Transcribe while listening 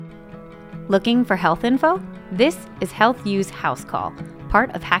Looking for health info? This is Health U's Housecall,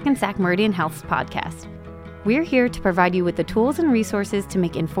 part of Hackensack Meridian Health's podcast. We're here to provide you with the tools and resources to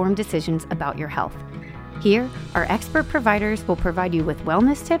make informed decisions about your health. Here, our expert providers will provide you with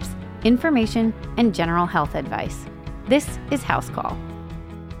wellness tips, information, and general health advice. This is Housecall.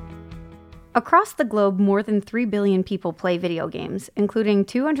 Across the globe, more than 3 billion people play video games, including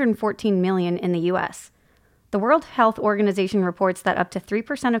 214 million in the U.S. The World Health Organization reports that up to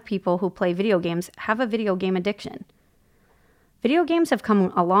 3% of people who play video games have a video game addiction. Video games have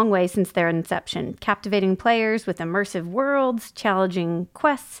come a long way since their inception, captivating players with immersive worlds, challenging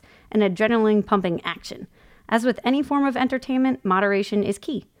quests, and adrenaline-pumping action. As with any form of entertainment, moderation is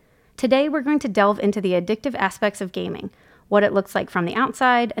key. Today, we're going to delve into the addictive aspects of gaming, what it looks like from the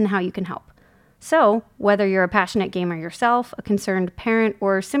outside, and how you can help. So, whether you're a passionate gamer yourself, a concerned parent,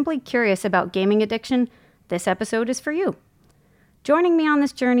 or simply curious about gaming addiction, this episode is for you. Joining me on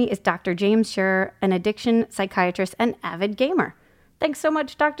this journey is Dr. James Sherer, an addiction psychiatrist and avid gamer. Thanks so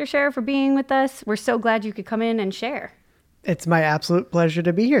much, Dr. Sherer, for being with us. We're so glad you could come in and share. It's my absolute pleasure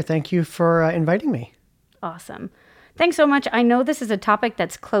to be here. Thank you for inviting me. Awesome. Thanks so much. I know this is a topic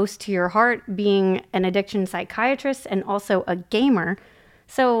that's close to your heart, being an addiction psychiatrist and also a gamer.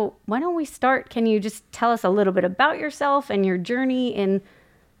 So why don't we start? Can you just tell us a little bit about yourself and your journey in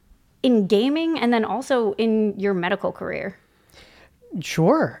gaming and then also in your medical career?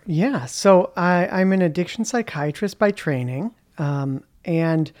 Sure. Yeah. So I'm an addiction psychiatrist by training.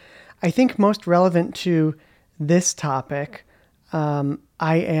 And I think most relevant to this topic, I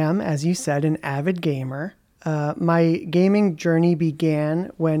am, as you said, an avid gamer. My gaming journey began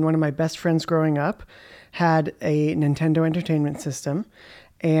when one of my best friends growing up had a Nintendo Entertainment System.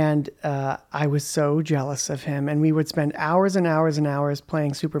 And I was so jealous of him. And we would spend hours and hours and hours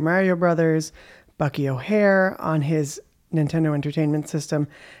playing Super Mario Brothers, Bucky O'Hare on his Nintendo Entertainment System.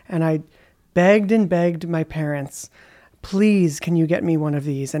 And I begged and begged my parents, please, can you get me one of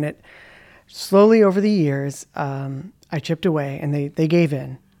these? And it slowly over the years, I chipped away and they gave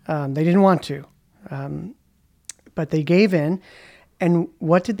in. They didn't want to, but they gave in. And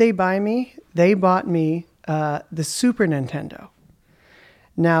what did they buy me? They bought me the Super Nintendo.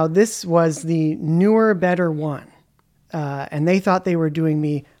 Now, this was the newer, better one, and they thought they were doing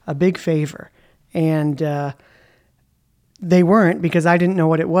me a big favor, and they weren't because I didn't know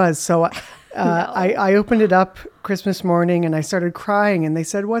what it was. So I opened it up Christmas morning, and I started crying, and they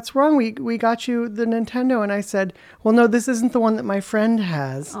said, "What's wrong? We got you the Nintendo." And I said, "Well, no, this isn't the one that my friend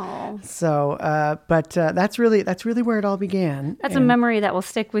has." Oh. So, but that's really where it all began. That's a memory that will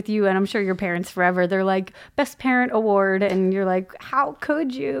stick with you, and I'm sure your parents forever. They're like, best parent award, and you're like, how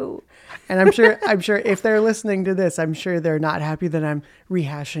could you? And I'm sure if they're listening to this, I'm sure they're not happy that I'm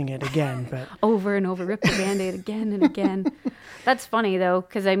rehashing it again. But over and over, rip the Band-Aid again and again. That's funny though,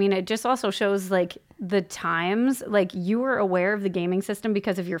 because I mean, it just also shows like the times, like you were aware of the gaming system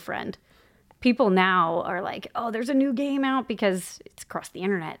because of your friend. People now are like, oh, there's a new game out because it's across the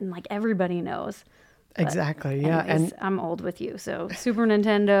internet and like everybody knows. But exactly, yeah. Anyways, and I'm old with you, so Super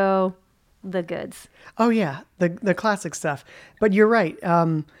Nintendo, the goods. Oh yeah, the classic stuff. But you're right.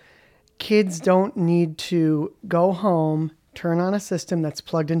 Kids don't need to go home, turn on a system that's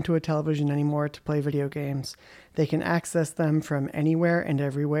plugged into a television anymore to play video games. They can access them from anywhere and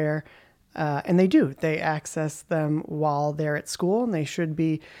everywhere. And they do. They access them while they're at school, and they should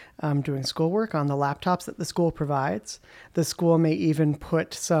be doing schoolwork on the laptops that the school provides. The school may even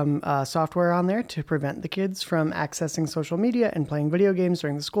put some software on there to prevent the kids from accessing social media and playing video games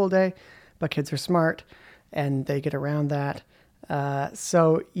during the school day. But kids are smart, and they get around that.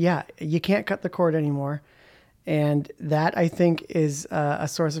 So, yeah, you can't cut the cord anymore. And that, I think, is a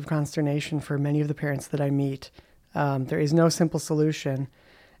source of consternation for many of the parents that I meet. There is no simple solution.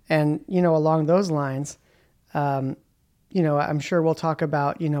 And, along those lines, I'm sure we'll talk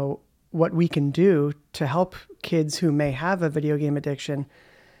about, what we can do to help kids who may have a video game addiction.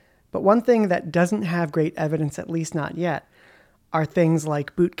 But one thing that doesn't have great evidence, at least not yet, are things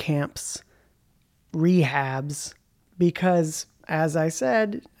like boot camps, rehabs, because as I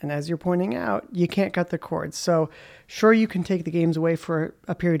said, and as you're pointing out, you can't cut the cord. So sure, you can take the games away for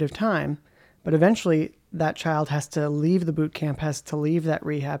a period of time, but eventually that child has to leave the boot camp, has to leave that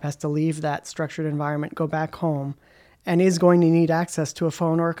rehab, has to leave that structured environment, go back home, and is going to need access to a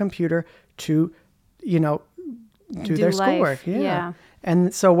phone or a computer to, do their schoolwork. Yeah.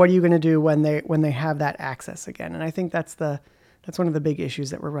 And so what are you going to do when they have that access again? And I think that's one of the big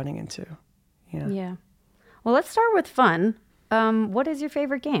issues that we're running into. Yeah. Well, let's start with fun. What is your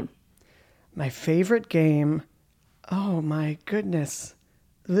favorite game? My favorite game, oh my goodness.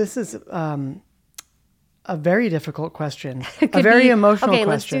 This is, a very difficult question. It A could very be- emotional okay,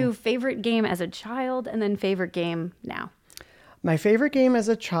 question. let's do favorite game as a child and then favorite game now. My favorite game as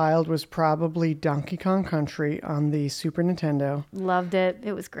a child was probably Donkey Kong Country on the Super Nintendo. Loved it.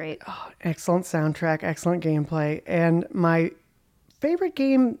 It was great. Excellent soundtrack, excellent gameplay. And my favorite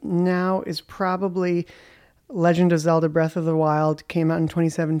game now is probably Legend of Zelda Breath of the Wild. Came out in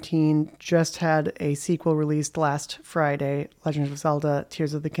 2017, just had a sequel released last Friday, Legend of Zelda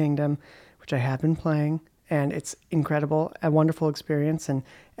Tears of the Kingdom, which I have been playing. And it's incredible, a wonderful experience, and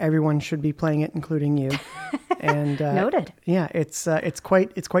everyone should be playing it, including you. And Noted. Yeah, it's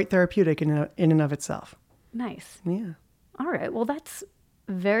quite therapeutic in and of itself. Nice. Yeah. All right. Well, that's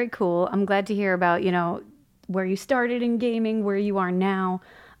very cool. I'm glad to hear about, where you started in gaming, where you are now.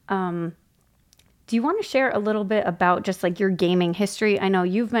 Do you want to share a little bit about just like your gaming history? I know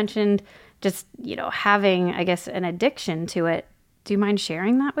you've mentioned just, having, I guess, an addiction to it. Do you mind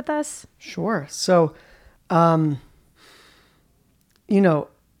sharing that with us? Sure. So,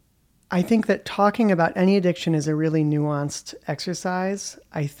 I think that talking about any addiction is a really nuanced exercise.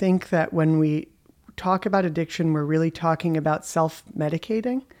 I think that when we talk about addiction, we're really talking about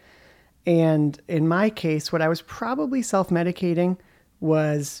self-medicating. And in my case, what I was probably self-medicating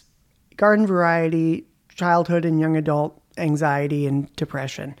was garden variety, childhood and young adult anxiety and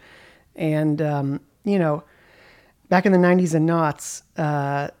depression. And, back in the 90s and noughts,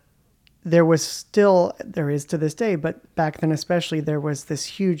 there is to this day, but back then especially, there was this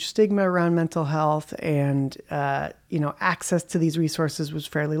huge stigma around mental health, and, access to these resources was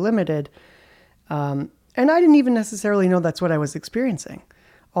fairly limited. And I didn't even necessarily know that's what I was experiencing.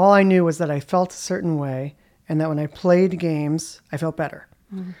 All I knew was that I felt a certain way, and that when I played games, I felt better.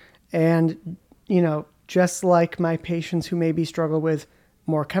 Mm. And, just like my patients who maybe struggle with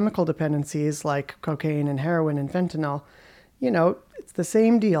more chemical dependencies like cocaine and heroin and fentanyl, it's the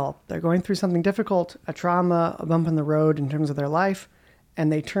same deal. They're going through something difficult, a trauma, a bump in the road in terms of their life,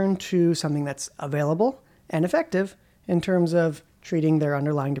 and they turn to something that's available and effective in terms of treating their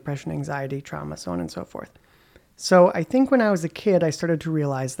underlying depression, anxiety, trauma, so on and so forth. So I think when I was a kid, I started to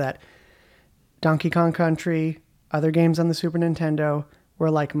realize that Donkey Kong Country, other games on the Super Nintendo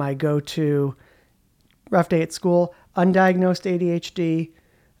were like my go-to rough day at school, undiagnosed ADHD,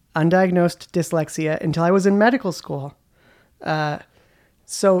 undiagnosed dyslexia until I was in medical school.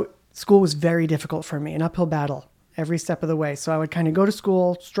 So school was very difficult for me, an uphill battle every step of the way. So I would kind of go to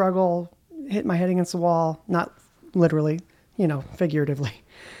school, struggle, hit my head against the wall, not literally, figuratively,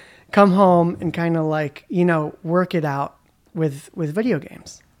 come home and kind of like, work it out with video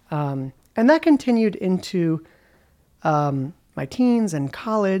games. And that continued into my teens and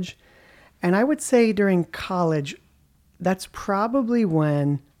college. And I would say during college, that's probably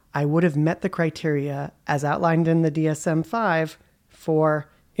when I would have met the criteria as outlined in the DSM-5 for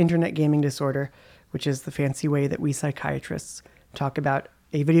internet gaming disorder, which is the fancy way that we psychiatrists talk about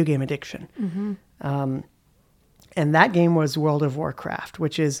a video game addiction. Mm-hmm. And that game was World of Warcraft,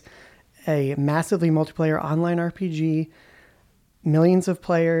 which is a massively multiplayer online RPG, millions of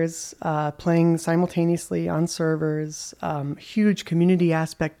players playing simultaneously on servers, huge community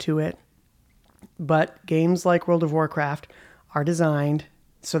aspect to it. But games like World of Warcraft are designed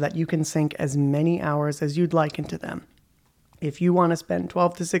so that you can sink as many hours as you'd like into them. If you want to spend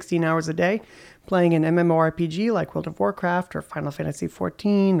 12 to 16 hours a day playing an MMORPG like World of Warcraft or Final Fantasy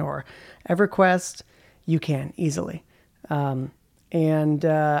XIV or EverQuest, you can easily. And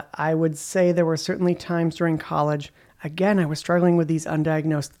I would say there were certainly times during college, again, I was struggling with these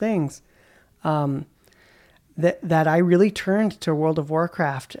undiagnosed things, that I really turned to World of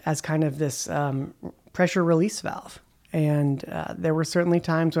Warcraft as kind of this pressure release valve. And there were certainly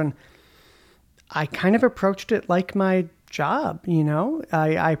times when I kind of approached it like my job,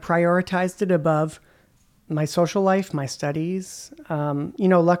 I prioritized it above my social life, my studies.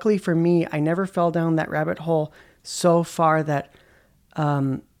 Luckily for me, I never fell down that rabbit hole so far that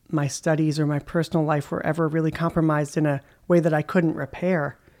my studies or my personal life were ever really compromised in a way that I couldn't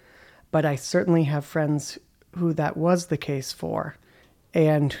repair. But I certainly have friends who that was the case for,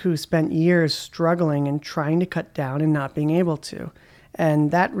 and who spent years struggling and trying to cut down and not being able to.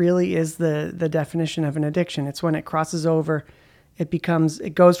 And that really is the definition of an addiction. It's when it crosses over,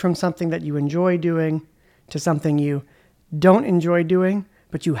 it goes from something that you enjoy doing to something you don't enjoy doing,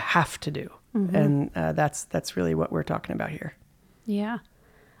 but you have to do. Mm-hmm. And that's really what we're talking about here. Yeah.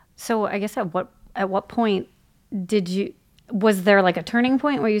 So I guess at what point was there like a turning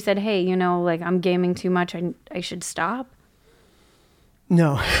point where you said, hey, like I'm gaming too much, I should stop?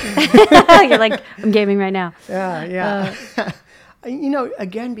 No. You're like, I'm gaming right now. Yeah.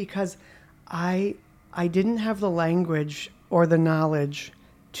 Again, because I didn't have the language or the knowledge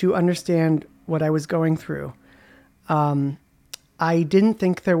to understand what I was going through, I didn't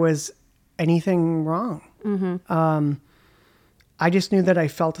think there was anything wrong. I just knew that I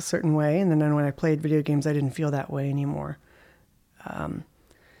felt a certain way. And then when I played video games, I didn't feel that way anymore.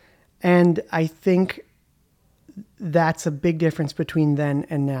 And I think that's a big difference between then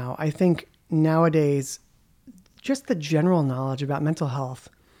and now. I think nowadays, just the general knowledge about mental health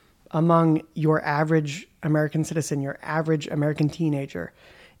among your average American citizen, your average American teenager,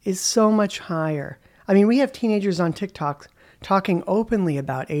 is so much higher. I mean, we have teenagers on TikTok talking openly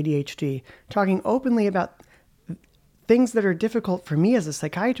about ADHD, talking openly about things that are difficult for me as a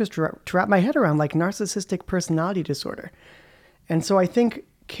psychiatrist to wrap my head around, like narcissistic personality disorder. And so I think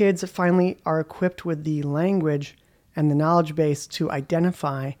kids finally are equipped with the language and the knowledge base to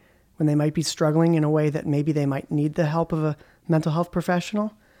identify when they might be struggling in a way that maybe they might need the help of a mental health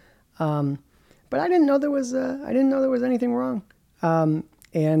professional. But I didn't know there was anything wrong.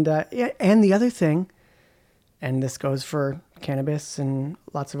 And the other thing, and this goes for cannabis and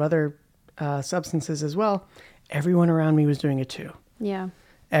lots of other substances as well, everyone around me was doing it too. Yeah.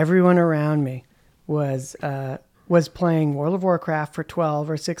 Everyone around me was playing World of Warcraft for 12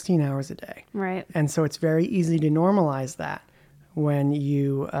 or 16 hours a day. Right. And so it's very easy to normalize that when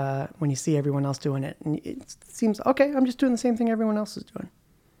you see everyone else doing it. And it seems, okay, I'm just doing the same thing everyone else is doing.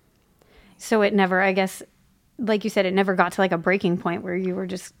 So it never, I guess, like you said, it never got to like a breaking point where you were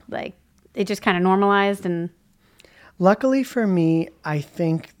just like, it just kind of normalized. And luckily for me, I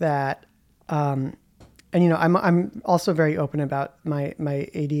think that, and you know, I'm also very open about my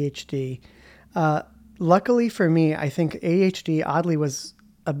ADHD. Luckily for me, I think ADHD oddly was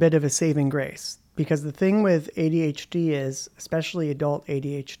a bit of a saving grace, because the thing with ADHD is, especially adult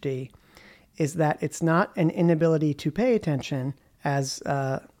ADHD, is that it's not an inability to pay attention, as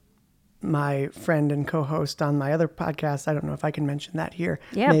my friend and co-host on my other podcast, I don't know if I can mention that here.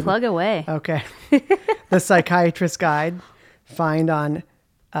 Yeah, maybe. Plug away. Okay. The Psychiatrist Guide, find on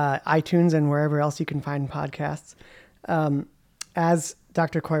iTunes and wherever else you can find podcasts. As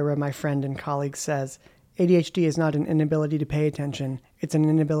Dr. Koira, my friend and colleague, says, ADHD is not an inability to pay attention. It's an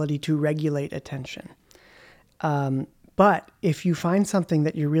inability to regulate attention. But if you find something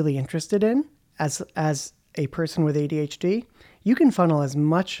that you're really interested in as a person with ADHD, you can funnel as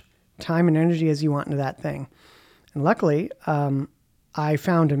much time and energy as you want into that thing. And luckily, I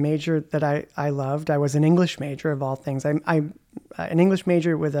found a major that I loved. I was an English major of all things. I'm an English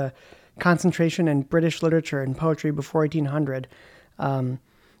major with a concentration in British literature and poetry before 1800.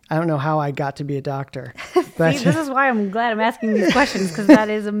 I don't know how I got to be a doctor. But See, this is why I'm glad I'm asking these questions, because that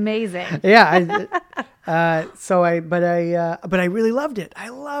is amazing. Yeah. But I really loved it. I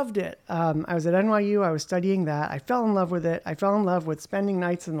loved it. I was at NYU. I was studying that. I fell in love with it. I fell in love with spending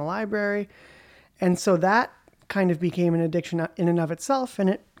nights in the library. And so that kind of became an addiction in and of itself. And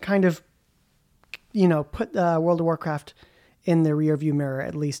it kind of, you know, put World of Warcraft in the rearview mirror,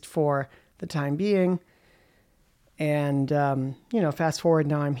 at least for the time being. And, fast forward,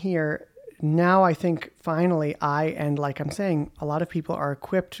 now I'm here. Now I think finally and like I'm saying, a lot of people are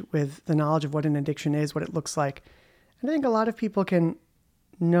equipped with the knowledge of what an addiction is, what it looks like. And I think a lot of people can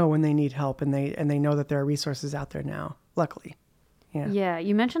know when they need help, and they know that there are resources out there now, luckily. Yeah. Yeah,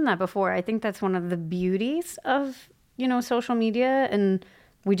 you mentioned that before. I think that's one of the beauties of, social media, and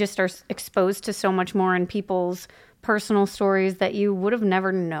we just are exposed to so much more in people's personal stories that you would have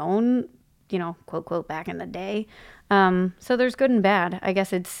never known, quote, quote, back in the day. So there's good and bad. I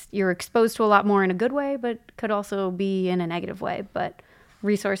guess you're exposed to a lot more in a good way, but could also be in a negative way. But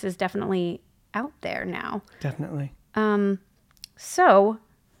resources definitely out there now. Definitely. So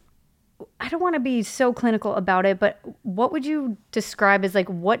I don't want to be so clinical about it, but what would you describe as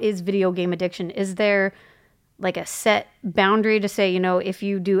what is video game addiction? Is there like a set boundary to say, if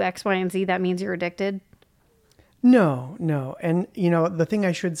you do X, Y, and Z, that means you're addicted? No. And, the thing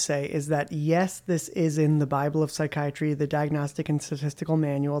I should say is that, yes, this is in the Bible of Psychiatry, the Diagnostic and Statistical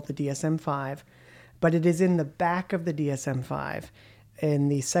Manual, the DSM-5, but it is in the back of the DSM-5 in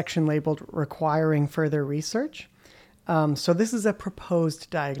the section labeled requiring further research. So this is a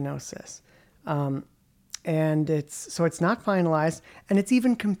proposed diagnosis. And it's not finalized, and it's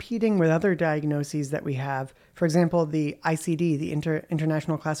even competing with other diagnoses that we have. For example, the ICD, the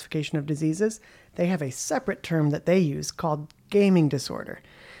International Classification of Diseases, they have a separate term that they use called gaming disorder.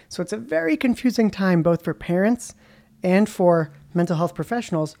 So it's a very confusing time both for parents and for mental health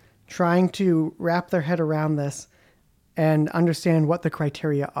professionals trying to wrap their head around this and understand what the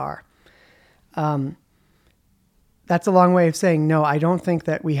criteria are. That's a long way of saying, no, I don't think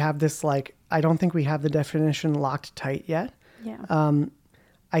that we have this, I don't think we have the definition locked tight yet. Yeah.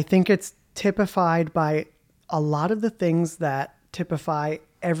 I think it's typified by a lot of the things that typify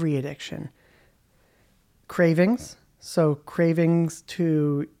every addiction. cravings. So cravings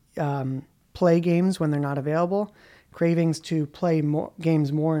to play games when they're not available, cravings to play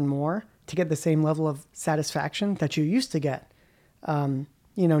games more and more to get the same level of satisfaction that you used to get.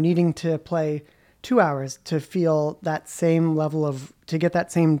 Needing to play 2 hours to feel that same level to get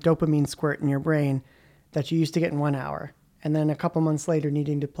that same dopamine squirt in your brain that you used to get in 1 hour. And then a couple months later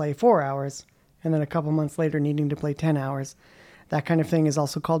needing to play 4 hours. And then a couple months later needing to play 10 hours. That kind of thing is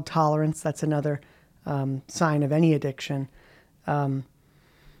also called tolerance. That's another sign of any addiction. And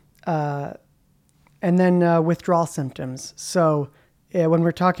then withdrawal symptoms. So when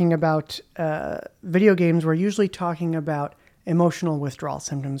we're talking about video games, we're usually talking about emotional withdrawal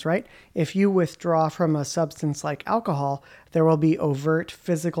symptoms, right? If you withdraw from a substance like alcohol, there will be overt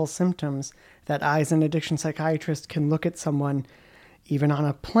physical symptoms that I, as an addiction psychiatrist, can look at someone, even on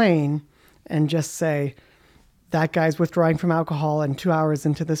a plane, and just say, that guy's withdrawing from alcohol, and 2 hours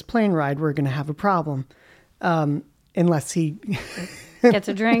into this plane ride, we're going to have a problem. Unless he gets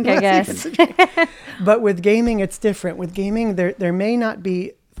a drink, I guess. But with gaming, it's different. With gaming, there may not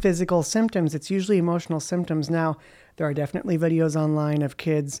be physical symptoms. It's usually emotional symptoms. Now, there are definitely videos online of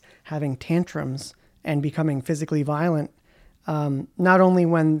kids having tantrums and becoming physically violent, not only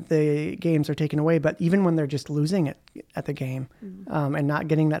when the games are taken away, but even when they're just losing it at the game, and not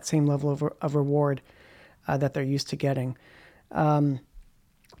getting that same level of reward that they're used to getting.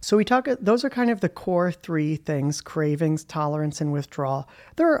 So those are kind of the core three things: cravings, tolerance, and withdrawal.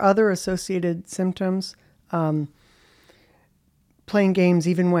 There are other associated symptoms. Playing games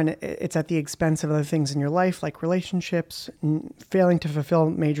even when it's at the expense of other things in your life, like relationships, failing to fulfill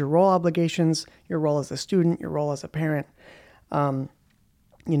major role obligations, your role as a student, your role as a parent,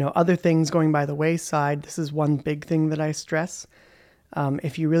 other things going by the wayside. This is one big thing that I stress.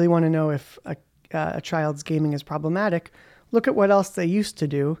 If you really want to know if a child's gaming is problematic, look at what else they used to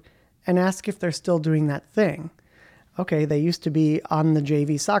do and ask if they're still doing that thing. Okay, they used to be on the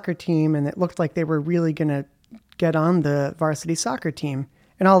JV soccer team and it looked like they were really going to get on the varsity soccer team,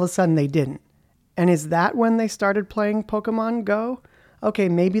 and all of a sudden they didn't. And is that when they started playing Pokemon Go? Okay,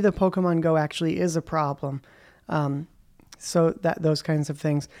 maybe the Pokemon Go actually is a problem. So those kinds of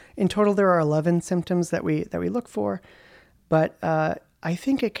things. In total, there are 11 symptoms that we look for, but I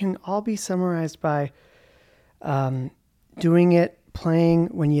think it can all be summarized by playing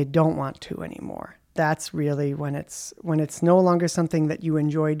when you don't want to anymore. That's really when it's no longer something that you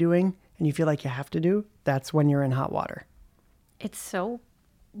enjoy doing and you feel like you have to do. That's when you're in hot water. It's so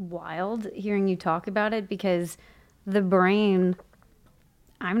wild hearing you talk about it, because the brain,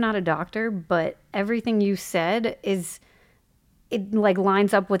 I'm not a doctor, but everything you said it like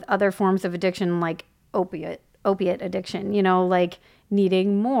lines up with other forms of addiction, like opiate addiction, like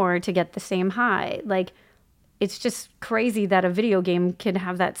needing more to get the same high. Like, it's just crazy that a video game can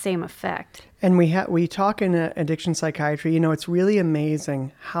have that same effect. And we talk in addiction psychiatry, it's really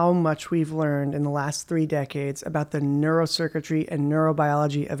amazing how much we've learned in the last 3 decades about the neurocircuitry and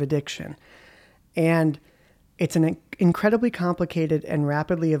neurobiology of addiction. And it's an incredibly complicated and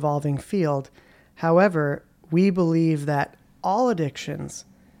rapidly evolving field. However, we believe that all addictions,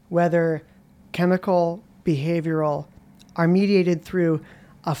 whether chemical, behavioral, are mediated through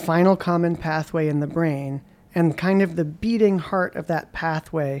a final common pathway in the brain. And kind of the beating heart of that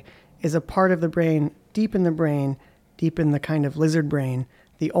pathway is a part of the brain, deep in the kind of lizard brain,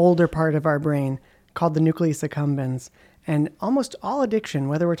 the older part of our brain, called the nucleus accumbens. And almost all addiction,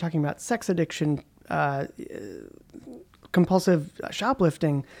 whether we're talking about sex addiction, compulsive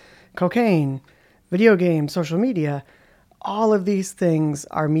shoplifting, cocaine, video games, social media, all of these things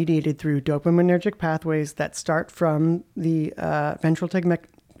are mediated through dopaminergic pathways that start from the ventral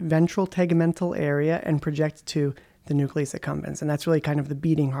tegmental area and project to the nucleus accumbens. And that's really kind of the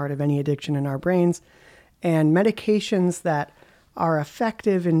beating heart of any addiction in our brains. And medications that are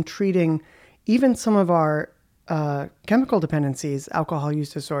effective in treating even some of our chemical dependencies, alcohol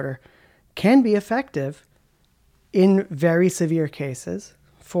use disorder, can be effective in very severe cases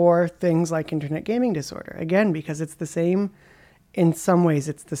for things like internet gaming disorder. Again, because in some ways,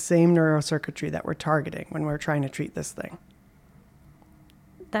 it's the same neurocircuitry that we're targeting when we're trying to treat this thing.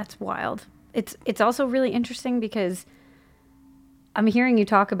 That's wild. It's also really interesting because I'm hearing you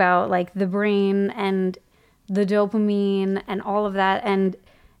talk about like the brain and the dopamine and all of that. And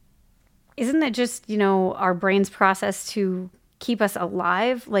isn't it just, our brain's process to keep us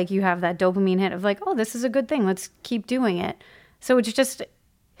alive? Like, you have that dopamine hit of like, oh, this is a good thing, let's keep doing it. So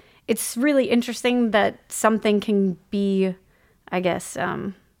it's really interesting that something can be, I guess,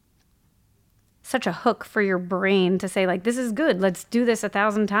 such a hook for your brain to say like, this is good, let's do this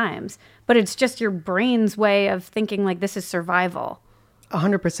 1,000 times. But it's just your brain's way of thinking like, this is survival.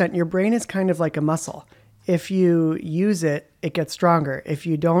 100%. Your brain is kind of like a muscle. if you use it, it gets stronger. If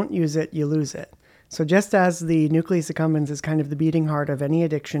you don't use it, you lose it. So just as the nucleus accumbens is kind of the beating heart of any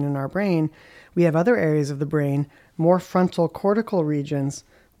addiction in our brain, we have other areas of the brain, more frontal cortical regions.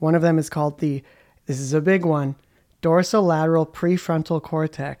 One of them is called this is a big one, dorsolateral prefrontal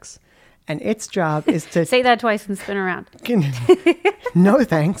cortex. And its job is to... Say that twice and spin around. No,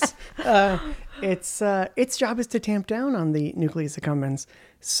 thanks. Its job is to tamp down on the nucleus accumbens.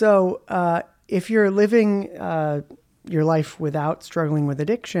 So if you're living your life without struggling with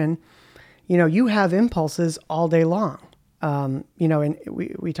addiction, you have impulses all day long. And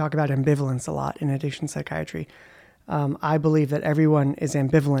we talk about ambivalence a lot in addiction psychiatry. I believe that everyone is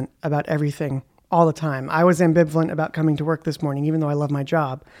ambivalent about everything all the time. I was ambivalent about coming to work this morning, even though I love my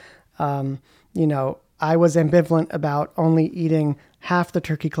job. I was ambivalent about only eating half the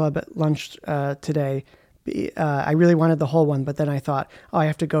turkey club at lunch today. I really wanted the whole one, but then I thought, I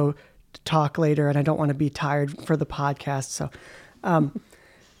have to go talk later and I don't want to be tired for the podcast. So,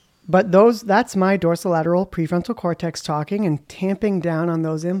 but that's my dorsolateral prefrontal cortex talking and tamping down on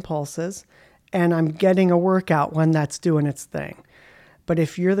those impulses. And I'm getting a workout when that's doing its thing. But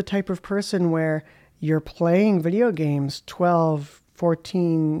if you're the type of person where you're playing video games 12,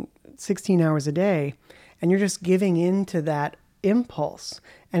 14, 16 hours a day, and you're just giving in to that impulse,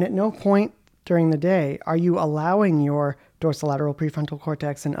 and at no point during the day are you allowing your dorsolateral prefrontal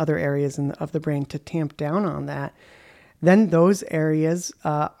cortex and other areas of the brain to tamp down on that, then those areas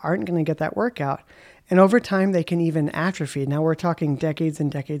aren't going to get that workout. And over time, they can even atrophy. Now we're talking decades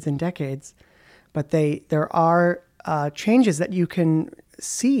and decades and decades, but there are changes that you can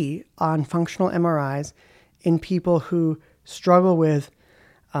see on functional MRIs in people who struggle with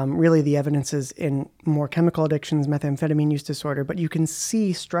really the evidence is in more chemical addictions, methamphetamine use disorder, but you can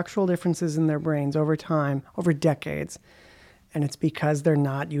see structural differences in their brains over time, over decades. And it's because they're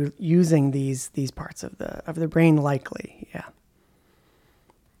not using these parts of the brain likely. Yeah.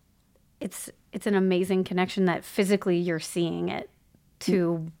 It's an amazing connection that physically you're seeing it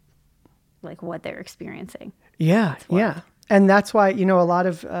to like what they're experiencing. Yeah. Yeah. And that's why, a lot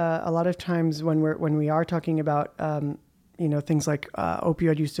of times when we are talking about, things like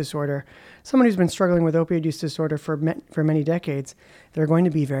opioid use disorder, someone who's been struggling with opioid use disorder for many decades, they're going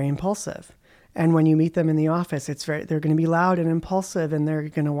to be very impulsive. And when you meet them in the office, they're going to be loud and impulsive, and they're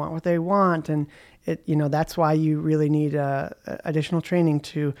going to want what they want. And that's why you really need additional training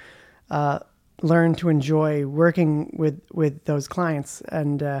to learn to enjoy working with those clients.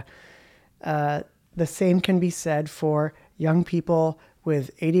 And the same can be said for young people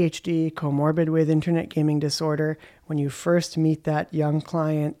with ADHD, comorbid with internet gaming disorder. When you first meet that young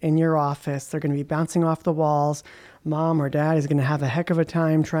client in your office, they're going to be bouncing off the walls. Mom or dad is going to have a heck of a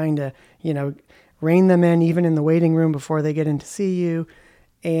time trying to, rein them in, even in the waiting room before they get in to see you.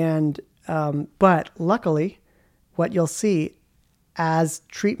 And, but luckily, what you'll see as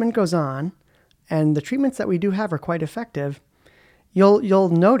treatment goes on, and the treatments that we do have are quite effective, you'll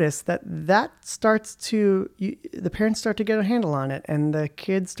notice that starts to, the parents start to get a handle on it, and the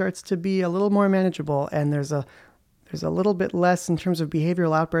kid starts to be a little more manageable, and there's a little bit less in terms of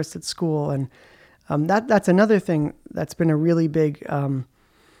behavioral outbursts at school. And that's another thing that's been a really big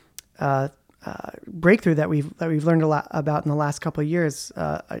breakthrough that we've learned a lot about in the last couple of years.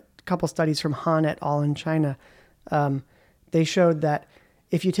 A couple studies from Han et al. In China, they showed that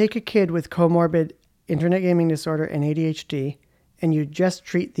if you take a kid with comorbid internet gaming disorder and ADHD, and you just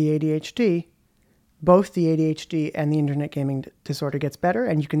treat the ADHD, both the ADHD and the internet gaming disorder gets better,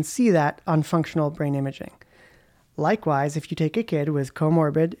 and you can see that on functional brain imaging. Likewise, if you take a kid with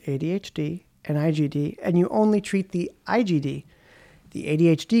comorbid ADHD and IGD, and you only treat the IGD, the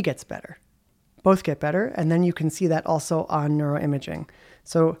ADHD gets better. Both get better, and then you can see that also on neuroimaging.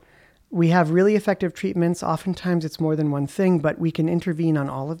 So we have really effective treatments. Oftentimes it's more than one thing, but we can intervene on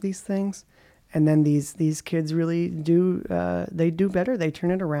all of these things. And then these kids really do, they do better. They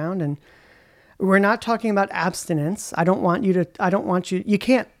turn it around. And we're not talking about abstinence. You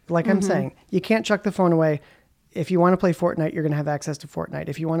can't, like I'm saying, you can't chuck the phone away. If you want to play Fortnite, you're going to have access to Fortnite.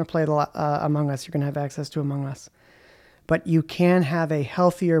 If you want to play Among Us, you're going to have access to Among Us. But you can have a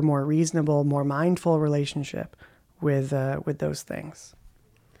healthier, more reasonable, more mindful relationship with those things.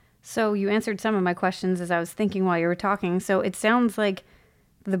 So you answered some of my questions as I was thinking while you were talking. So it sounds like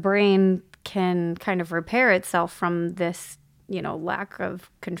the brain can kind of repair itself from this, lack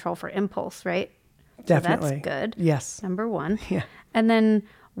of control for impulse, right? Definitely. So that's good. Yes. Number one. Yeah. And then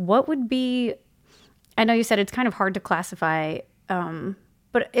what would be, I know you said it's kind of hard to classify,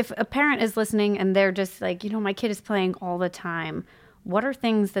 but if a parent is listening and they're just like, my kid is playing all the time, what are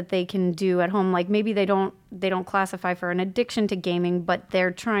things that they can do at home? Like maybe they don't classify for an addiction to gaming, but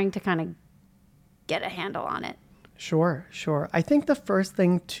they're trying to kind of get a handle on it? Sure. I think the first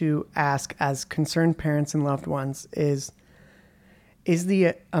thing to ask as concerned parents and loved ones is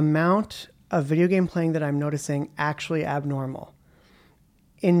the amount of video game playing that I'm noticing actually abnormal?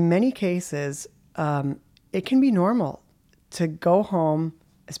 In many cases, it can be normal to go home,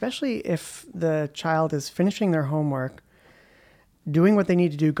 especially if the child is finishing their homework, doing what they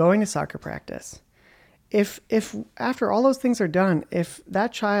need to do, going to soccer practice. If after all those things are done, if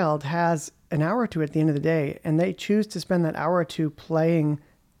that child has an hour or two at the end of the day and they choose to spend that hour or two playing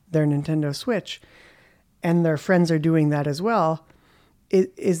their Nintendo Switch and their friends are doing that as well,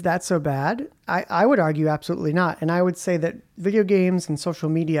 is that so bad? I would argue absolutely not. And I would say that video games and social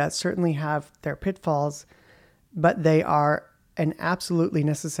media certainly have their pitfalls, but they are an absolutely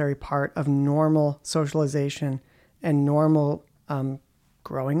necessary part of normal socialization and normal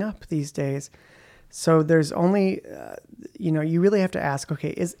growing up these days. So there's only, you really have to ask,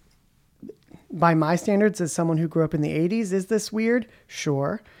 okay, by my standards, as someone who grew up in the 80s, is this weird?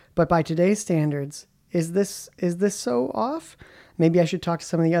 Sure. But by today's standards, is this so off? Maybe I should talk to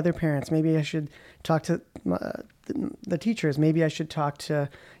some of the other parents. Maybe I should talk to the teachers. Maybe I should talk to,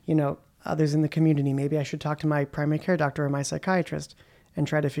 others in the community. Maybe I should talk to my primary care doctor or my psychiatrist and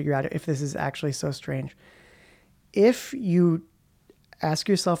try to figure out if this is actually so strange. If you ask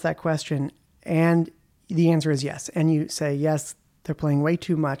yourself that question and the answer is yes, and you say, yes, they're playing way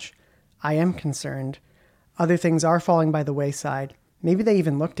too much, I am concerned. Other things are falling by the wayside. Maybe they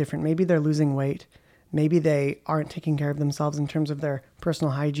even look different. Maybe they're losing weight. Maybe they aren't taking care of themselves in terms of their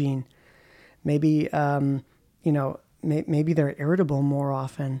personal hygiene. Maybe, maybe they're irritable more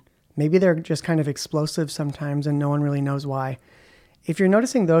often. Maybe they're just kind of explosive sometimes and no one really knows why. If you're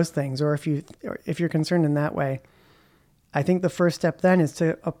noticing those things, or if you're concerned in that way, I think the first step then is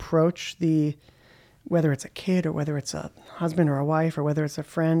to approach whether it's a kid or whether it's a husband or a wife or whether it's a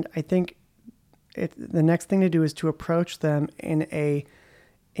friend. I think the next thing to do is to approach them in a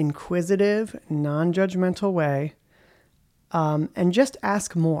inquisitive, non-judgmental way, and just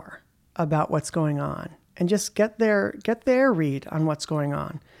ask more about what's going on and just get their read on what's going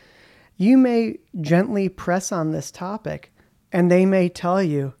on. You may gently press on this topic and they may tell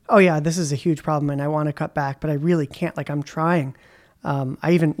you, oh yeah, this is a huge problem and I want to cut back, but I really can't, I'm trying.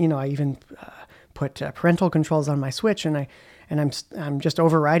 I even put parental controls on my Switch and I'm just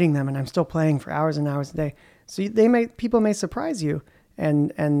overriding them and I'm still playing for hours and hours a day. So people may surprise you.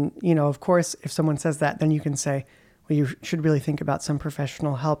 And of course, if someone says that, then you can say, well, you should really think about some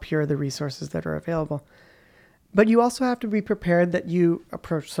professional help. Here are the resources that are available. But you also have to be prepared that you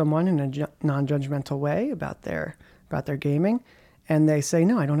approach someone in a non-judgmental way about their gaming, and they say,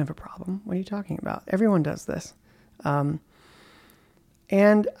 no, I don't have a problem. What are you talking about? Everyone does this. And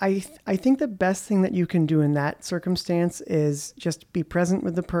I think the best thing that you can do in that circumstance is just be present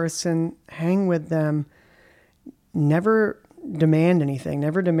with the person, hang with them, never demand anything,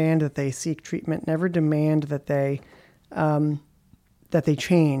 never demand that they seek treatment, never demand that they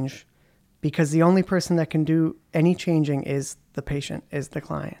change, because the only person that can do any changing is the patient, is the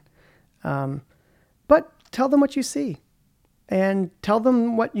client. But tell them what you see and tell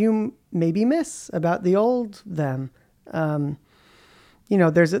them what you maybe miss about the old them.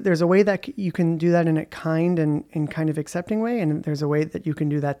 There's a way that you can do that in a kind and kind of accepting way, and there's a way that you can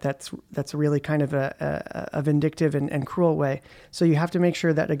do that that's really kind of a vindictive and cruel way. So you have to make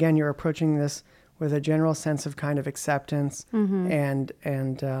sure that, again, you're approaching this with a general sense of kind of acceptance and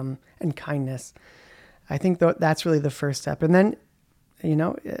kindness. I think that's really the first step, and then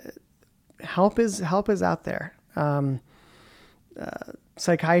help is out there.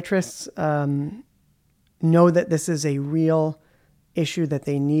 Psychiatrists know that this is a real issue that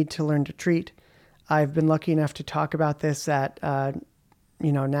they need to learn to treat. I've been lucky enough to talk about this at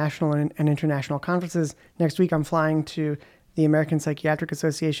national and international conferences. Next week, I'm flying to the American Psychiatric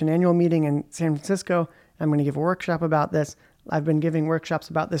Association annual meeting in San Francisco. I'm going to give a workshop about this. I've been giving workshops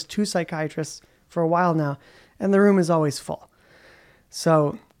about this to psychiatrists for a while now, and the room is always full.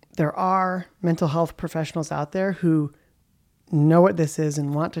 So there are mental health professionals out there who know what this is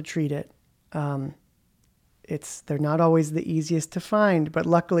and want to treat it. They're not always the easiest to find, but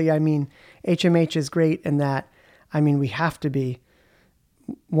luckily, HMH is great in that, we have to be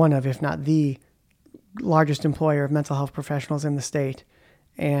one of, if not the largest employer of mental health professionals in the state.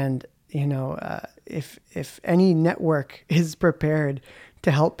 And, if any network is prepared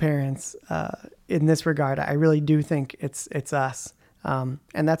to help parents in this regard, I really do think it's us. And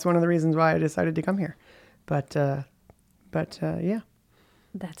that's one of the reasons why I decided to come here. But yeah.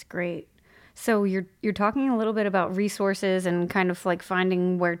 That's great. So you're talking a little bit about resources and kind of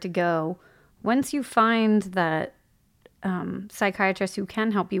finding where to go. Once you find that psychiatrist who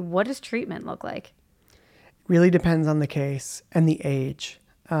can help you, what does treatment look like? Really depends on the case and the age.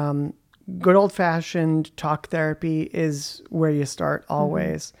 Good old-fashioned talk therapy is where you start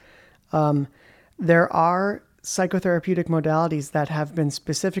always. There are psychotherapeutic modalities that have been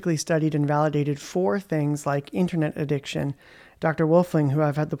specifically studied and validated for things like internet addiction. Dr. Wolfling, who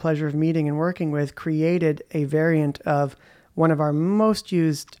I've had the pleasure of meeting and working with, created a variant of one of our most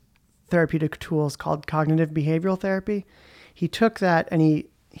used therapeutic tools called cognitive behavioral therapy. He took that and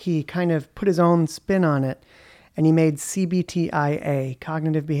he kind of put his own spin on it, and he made CBTIA,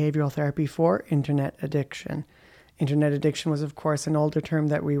 cognitive behavioral therapy for internet addiction. Internet addiction was, of course, an older term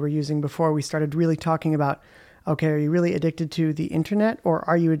that we were using before we started really talking about, okay, are you really addicted to the internet, or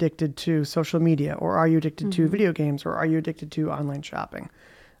are you addicted to social media, or are you addicted to video games, or are you addicted to online shopping?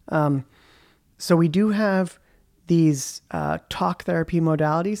 So we do have these talk therapy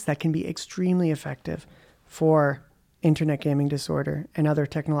modalities that can be extremely effective for internet gaming disorder and other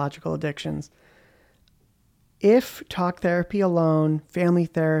technological addictions. If talk therapy alone, family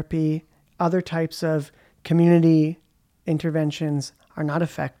therapy, other types of community interventions are not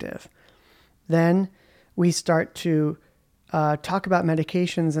effective, then we start to talk about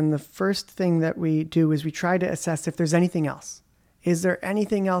medications. And the first thing that we do is we try to assess if there's anything else. Is there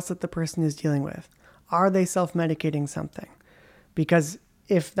anything else that the person is dealing with? Are they self-medicating something? Because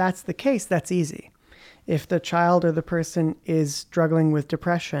if that's the case, that's easy. If the child or the person is struggling with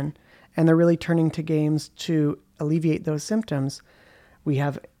depression and they're really turning to games to alleviate those symptoms, we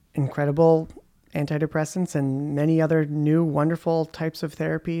have incredible antidepressants and many other new wonderful types of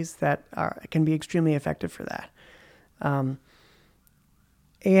therapies that can be extremely effective for that.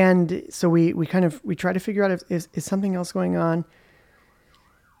 And so we try to figure out if is something else going on.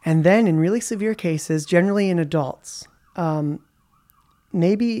 And then in really severe cases, generally in adults,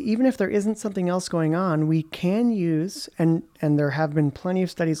 maybe even if there isn't something else going on, we can use, and there have been plenty of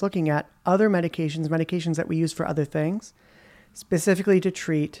studies looking at other medications that we use for other things, specifically to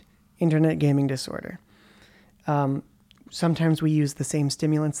treat internet gaming disorder. Sometimes we use the same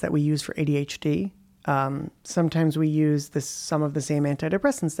stimulants that we use for ADHD. Sometimes we use some of the same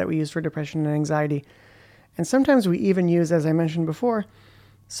antidepressants that we use for depression and anxiety. And sometimes we even use, as I mentioned before,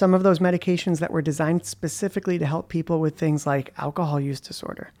 some of those medications that were designed specifically to help people with things like alcohol use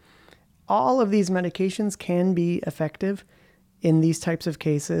disorder. All of these medications can be effective in these types of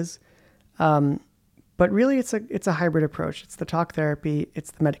cases. But really it's a hybrid approach. It's the talk therapy,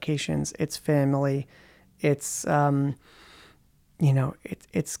 it's the medications, it's family, it's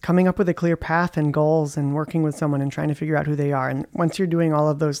it's coming up with a clear path and goals and working with someone and trying to figure out who they are. And once you're doing all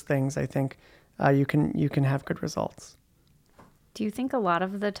of those things, I think you can have good results. Do you think a lot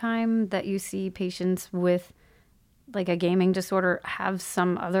of the time that you see patients with like a gaming disorder have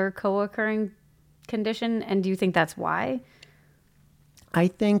some other co-occurring condition? And do you think that's why? I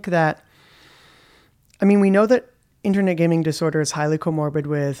think that, we know that internet gaming disorder is highly comorbid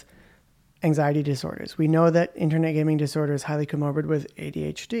with anxiety disorders. We know that internet gaming disorder is highly comorbid with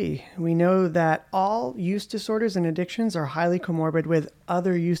ADHD. We know that all use disorders and addictions are highly comorbid with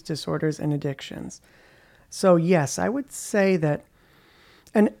other use disorders and addictions. So yes, I would say that,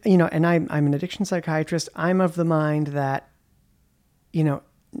 and I'm an addiction psychiatrist. I'm of the mind that,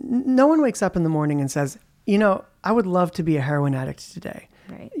 no one wakes up in the morning and says, I would love to be a heroin addict today.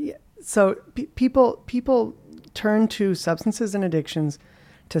 Right. Yeah. So people turn to substances and addictions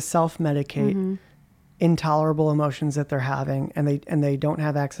to self-medicate intolerable emotions that they're having, and they don't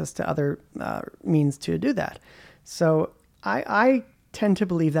have access to other means to do that. So I tend to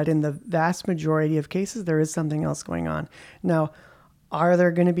believe that in the vast majority of cases, there is something else going on. Now, are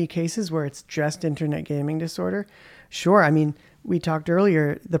there going to be cases where it's just internet gaming disorder? Sure. We talked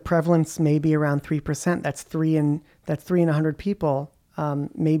earlier, the prevalence may be around 3%. That's 3 in 100 people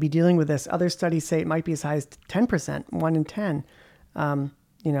may be dealing with this. Other studies say it might be as high as 10%, 1 in 10.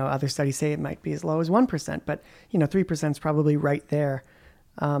 Other studies say it might be as low as 1%, but 3% is probably right there.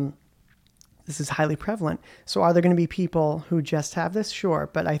 This is highly prevalent. So are there going to be people who just have this? Sure.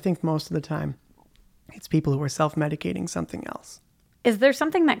 But I think most of the time it's people who are self-medicating something else. Is there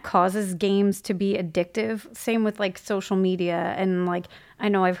something that causes games to be addictive? Same with like social media, and like I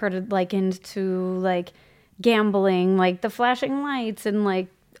know I've heard it likened to like gambling, like the flashing lights and like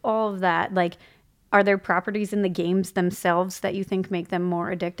all of that. Like, are there properties in the games themselves that you think make them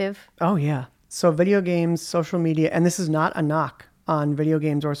more addictive? Oh yeah. So video games, social media, and this is not a knock on video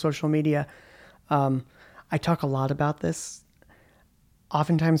games or social media. I talk a lot about this.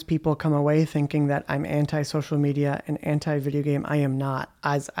 Oftentimes people come away thinking that I'm anti-social media and anti-video game. I am not.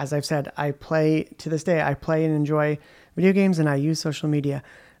 As I've said, to this day, I play and enjoy video games and I use social media.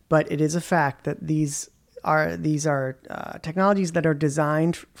 But it is a fact that these these are technologies that are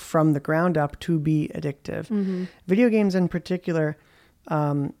designed from the ground up to be addictive. Video games in particular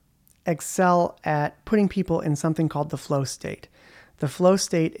excel at putting people in something called the flow state. The flow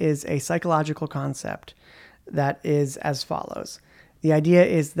state is a psychological concept that is as follows. The idea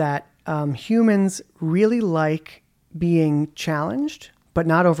is that humans really like being challenged, but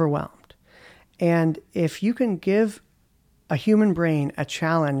not overwhelmed. And if you can give a human brain a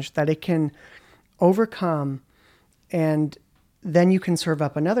challenge that it can overcome, and then you can serve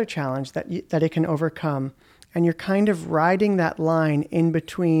up another challenge that it can overcome, and you're kind of riding that line in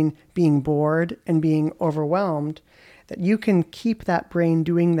between being bored and being overwhelmed, that you can keep that brain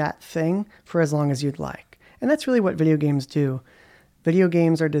doing that thing for as long as you'd like. And that's really what video games do. Video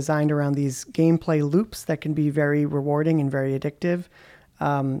games are designed around these gameplay loops that can be very rewarding and very addictive.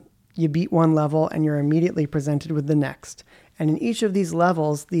 You beat one level and you're immediately presented with the next. And in each of these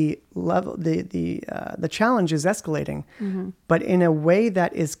levels, the challenge is escalating, but in a way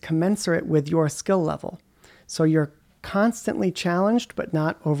that is commensurate with your skill level. So you're constantly challenged, but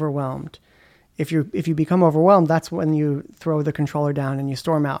not overwhelmed. If you become overwhelmed, that's when you throw the controller down and you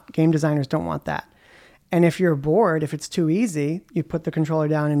storm out. Game designers don't want that. And if you're bored, if it's too easy, you put the controller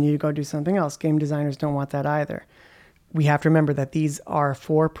down and you go do something else. Game designers don't want that either. We have to remember that these are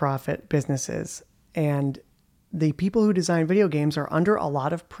for-profit businesses, and the people who design video games are under a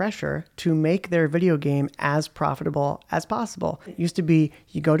lot of pressure to make their video game as profitable as possible. It used to be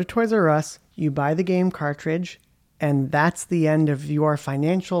you go to Toys R Us, you buy the game cartridge, and that's the end of your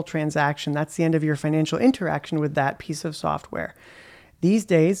financial transaction. That's the end of your financial interaction with that piece of software. These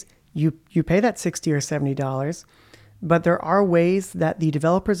days, you pay that $60 or $70, but there are ways that the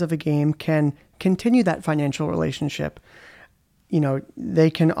developers of a game can continue that financial relationship. They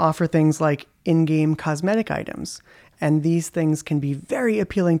can offer things like in-game cosmetic items, and these things can be very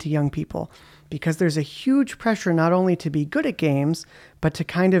appealing to young people because there's a huge pressure not only to be good at games, but to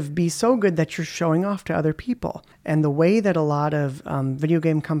kind of be so good that you're showing off to other people. And the way that a lot of video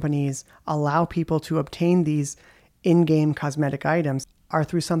game companies allow people to obtain these in-game cosmetic items are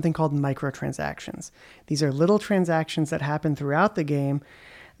through something called microtransactions. These are little transactions that happen throughout the game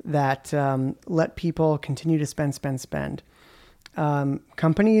that let people continue to spend.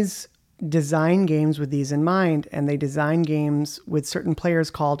 Companies design games with these in mind, and they design games with certain players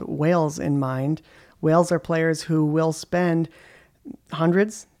called whales in mind. Whales are players who will spend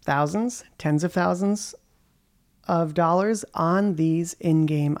hundreds, thousands, tens of thousands of dollars on these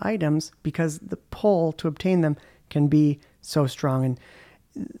in-game items because the pull to obtain them can be so strong. And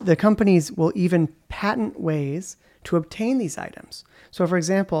the companies will even patent ways to obtain these items. So, for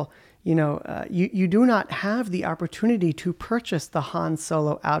example, you do not have the opportunity to purchase the Han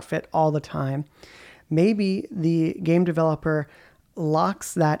Solo outfit all the time. Maybe the game developer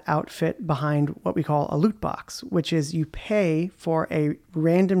locks that outfit behind what we call a loot box, which is you pay for a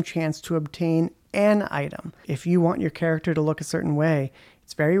random chance to obtain an item. If you want your character to look a certain way,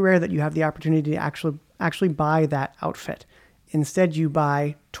 it's very rare that you have the opportunity to actually buy that outfit. Instead, you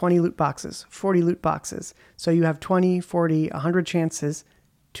buy 20 loot boxes, 40 loot boxes. So you have 20, 40, 100 chances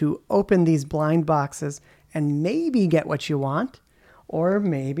to open these blind boxes and maybe get what you want, or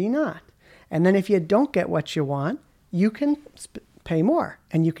maybe not. And then if you don't get what you want, you can pay more,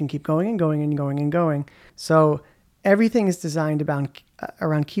 and you can keep going and going and going and going. So everything is designed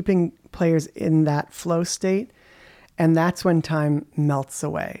around keeping players in that flow state. And that's when time melts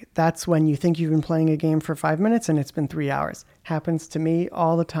away. That's when you think you've been playing a game for 5 minutes and it's been 3 hours. Happens to me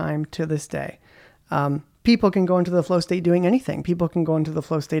all the time to this day. People can go into the flow state doing anything. People can go into the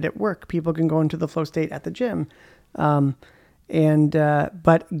flow state at work. People can go into the flow state at the gym. But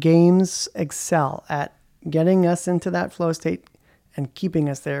games excel at getting us into that flow state and keeping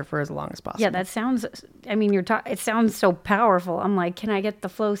us there for as long as possible. Yeah, that sounds, it sounds so powerful. I'm like, can I get the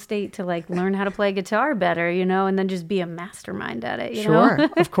flow state to learn how to play guitar better, and then just be a mastermind at it, Sure,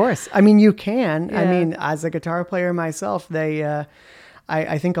 of course. You can. Yeah. As a guitar player myself,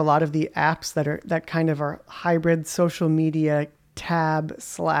 I think a lot of the apps that kind of are hybrid social media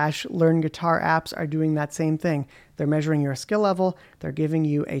tab/learn guitar apps are doing that same thing. They're measuring your skill level. They're giving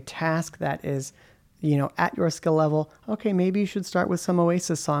you a task that is at your skill level. Okay, maybe you should start with some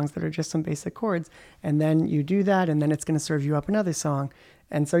Oasis songs that are just some basic chords. And then you do that, and then it's going to serve you up another song.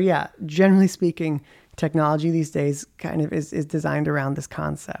 And so, yeah, generally speaking, technology these days kind of is designed around this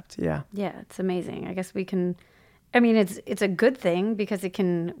concept. Yeah. Yeah, it's amazing. I guess we can, it's a good thing because it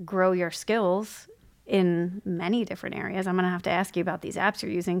can grow your skills in many different areas. I'm going to have to ask you about these apps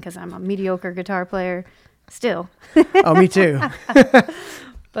you're using because I'm a mediocre guitar player still. Oh, me too.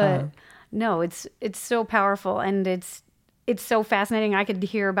 But no, it's so powerful, and it's so fascinating. I could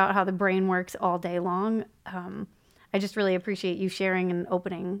hear about how the brain works all day long. I just really appreciate you sharing and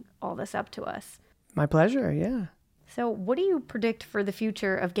opening all this up to us. My pleasure, yeah. So what do you predict for the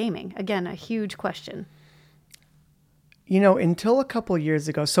future of gaming? Again, a huge question. Until a couple years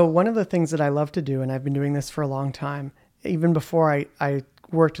ago, so one of the things that I love to do, and I've been doing this for a long time, even before I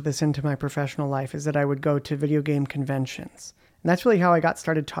worked this into my professional life, is that I would go to video game conventions. And that's really how I got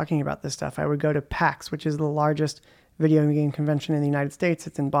started talking about this stuff. I would go to PAX, which is the largest video game convention in the United States.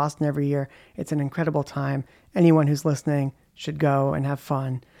 It's in Boston every year. It's an incredible time. Anyone who's listening should go and have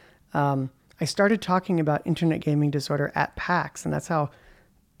fun. I started talking about internet gaming disorder at PAX, and that's how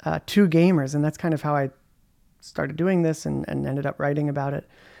two gamers, and that's kind of how I started doing this and ended up writing about it.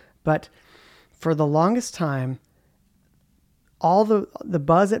 But for the longest time, all the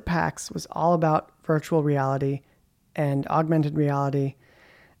buzz at PAX was all about virtual reality and augmented reality.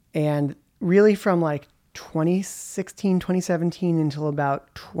 And really from like 2016, 2017 until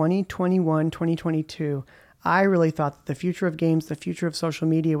about 2021, 2022, I really thought that the future of games, the future of social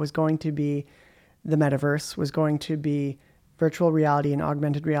media was going to be the metaverse, was going to be virtual reality and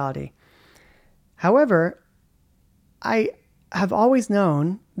augmented reality. However, I have always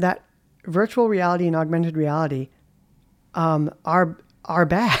known that virtual reality and augmented reality are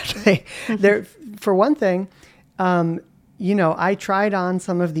bad. They're, for one thing, I tried on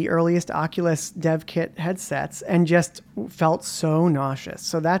some of the earliest Oculus dev kit headsets and just felt so nauseous.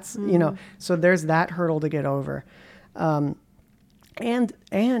 So that's, so there's that hurdle to get over. And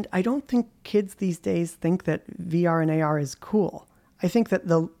I don't think kids these days think that VR and AR is cool. I think that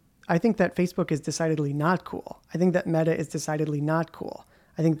Facebook is decidedly not cool. I think that Meta is decidedly not cool.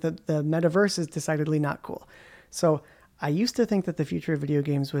 I think that the metaverse is decidedly not cool. So I used to think that the future of video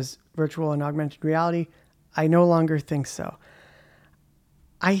games was virtual and augmented reality. I no longer think so.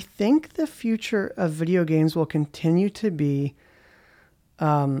 I think the future of video games will continue to be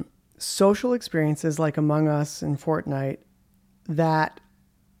social experiences like Among Us and Fortnite that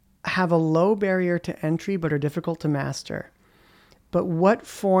have a low barrier to entry but are difficult to master. But what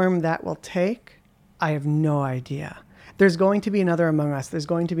form that will take, I have no idea. There's going to be another Among Us. There's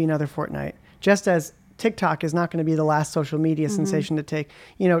going to be another Fortnite. Just as TikTok is not going to be the last social media sensation to take.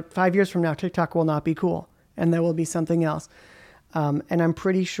 5 years from now, TikTok will not be cool, and there will be something else. And I'm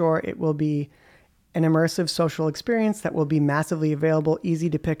pretty sure it will be an immersive social experience that will be massively available, easy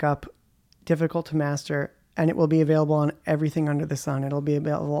to pick up, difficult to master, and it will be available on everything under the sun. It'll be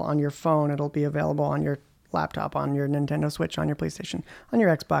available on your phone. It'll be available on your laptop, on your Nintendo Switch, on your PlayStation, on your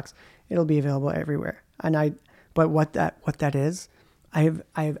Xbox. It'll be available everywhere. But what that is, I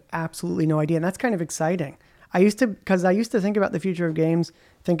have absolutely no idea. And that's kind of exciting. I used to think about the future of games,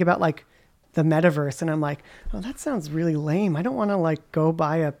 think about like the metaverse. And I'm like, oh, that sounds really lame. I don't want to like go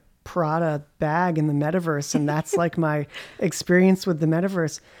buy a Prada bag in the metaverse. And that's like my experience with the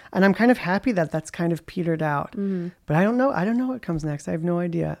metaverse. And I'm kind of happy that that's kind of petered out, but I don't know what comes next. I have no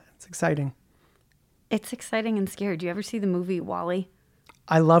idea. It's exciting. It's exciting and scary. Do you ever see the movie WALL-E?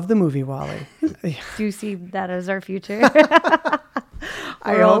 I love the movie WALL-E. Do you see that as our future?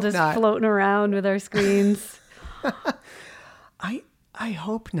 I We're all hope just not. floating around with our screens. I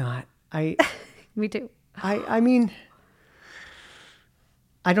hope not. Me too. I mean,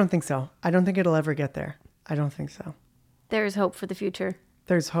 I don't think so. I don't think it'll ever get there. I don't think so. There's hope for the future.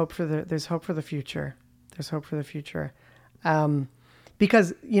 There's hope for the future. There's hope for the future.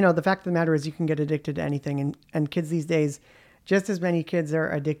 Because, the fact of the matter is you can get addicted to anything. And kids these days, just as many kids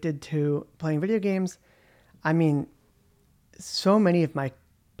are addicted to playing video games. I mean, so many of my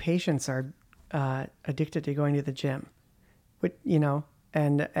patients are addicted to going to the gym,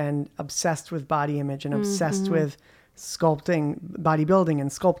 and obsessed with body image and obsessed with bodybuilding and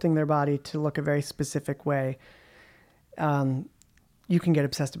sculpting their body to look a very specific way. You can get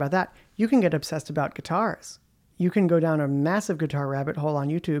obsessed about that. You can get obsessed about guitars. You can go down a massive guitar rabbit hole on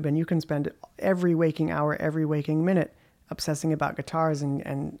YouTube, and you can spend every waking hour, every waking minute obsessing about guitars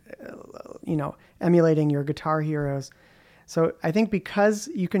and emulating your guitar heroes. So I think because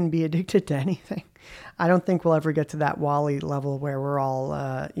you can be addicted to anything, I don't think we'll ever get to that WALL-E level where we're all,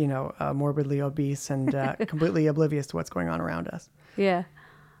 morbidly obese and completely oblivious to what's going on around us. Yeah.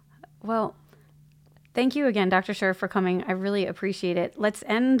 Well, thank you again, Dr. Sherer, for coming. I really appreciate it. Let's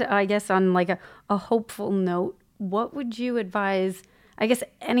end, I guess, on like a hopeful note. What would you advise, I guess,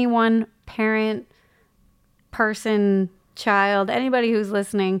 anyone, parent, person, child, anybody who's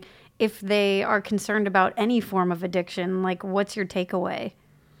listening, if they are concerned about any form of addiction? Like, what's your takeaway?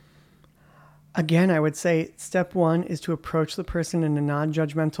 Again, I would say step one is to approach the person in a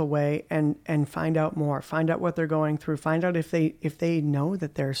non-judgmental way and find out more, find out what they're going through, find out if they know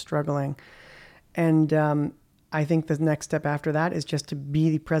that they're struggling. And I think the next step after that is just to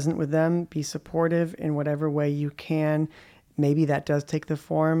be present with them, be supportive in whatever way you can. Maybe that does take the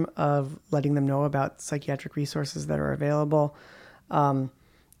form of letting them know about psychiatric resources that are available.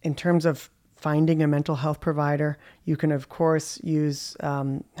 In terms of finding a mental health provider, you can, of course, use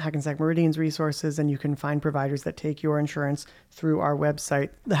Hackensack Meridian's resources, and you can find providers that take your insurance through our website.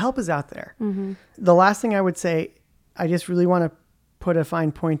 The help is out there. Mm-hmm. The last thing I would say, I just really want to put a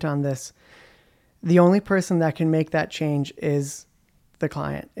fine point on this. The only person that can make that change is the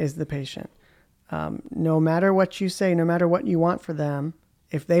client, is the patient. No matter what you say, no matter what you want for them,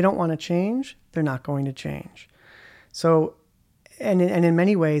 if they don't want to change, they're not going to change. So, and in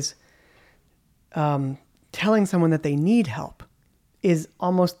many ways, telling someone that they need help is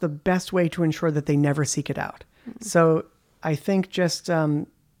almost the best way to ensure that they never seek it out. Mm-hmm. So I think just,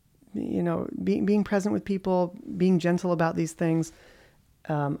 being present with people, being gentle about these things,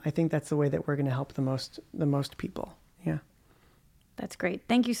 I think that's the way that we're going to help the most people. Yeah. That's great.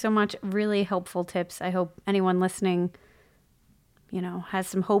 Thank you so much. Really helpful tips. I hope anyone listening, has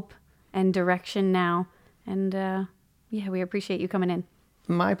some hope and direction now. And we appreciate you coming in.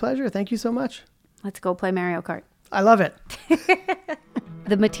 My pleasure. Thank you so much. Let's go play Mario Kart. I love it.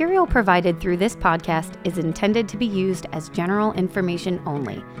 The material provided through this podcast is intended to be used as general information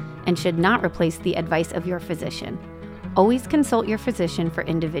only and should not replace the advice of your physician. Always consult your physician for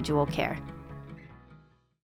individual care.